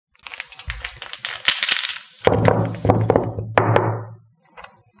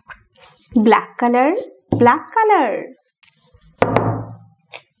black color, black color.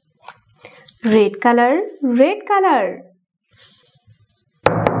 Red color, red color.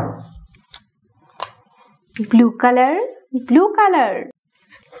 Blue color, blue color.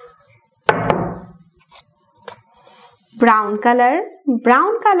 Brown color,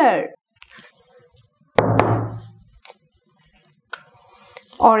 brown color.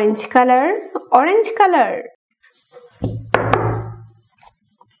 Orange color, orange color.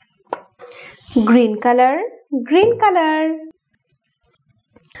 Green color, green color.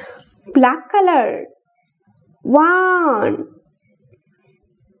 Black color. 1.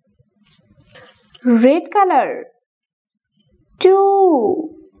 Red color. 2.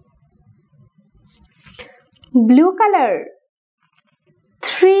 Blue color.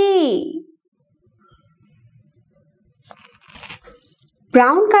 3.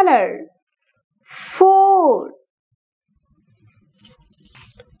 Brown color. 4.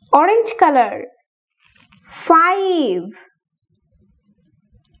 Orange color. 5.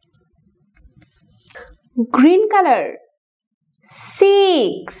 Green color.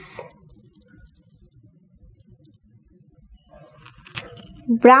 6.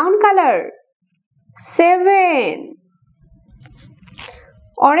 Brown color. 7.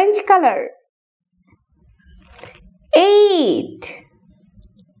 Orange color. 8.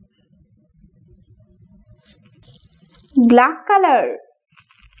 Black color.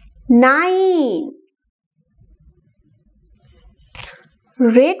 9.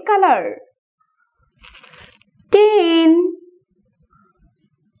 Red color. 10.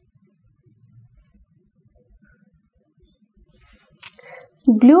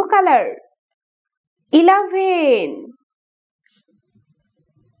 Blue color. 11.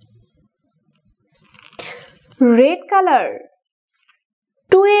 Red color.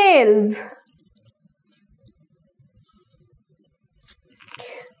 12.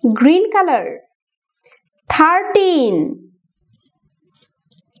 Green color. 13.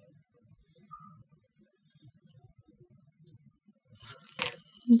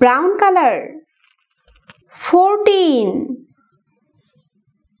 Brown color. 14.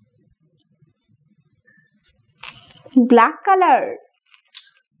 Black color.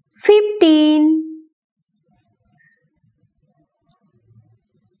 15.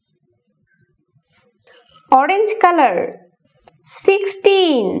 Orange color.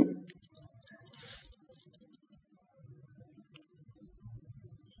 16.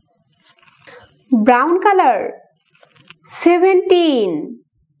 Brown color. 17.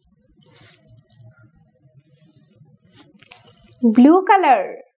 Blue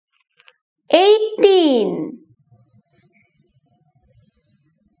color. 18.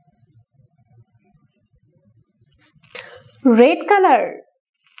 Red color.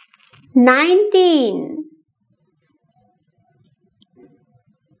 19.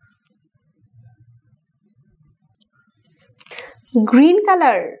 Green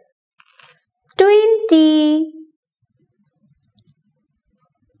color. 20.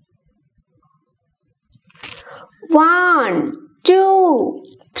 One, two,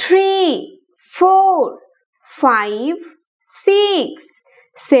 three, 4, 5, 6,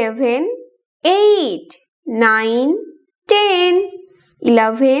 7, 8, 9, 10,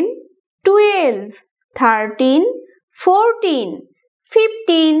 11, 12, 13, 14,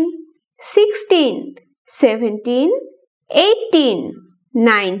 15, 16, 17, 18,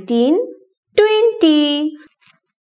 19, 20.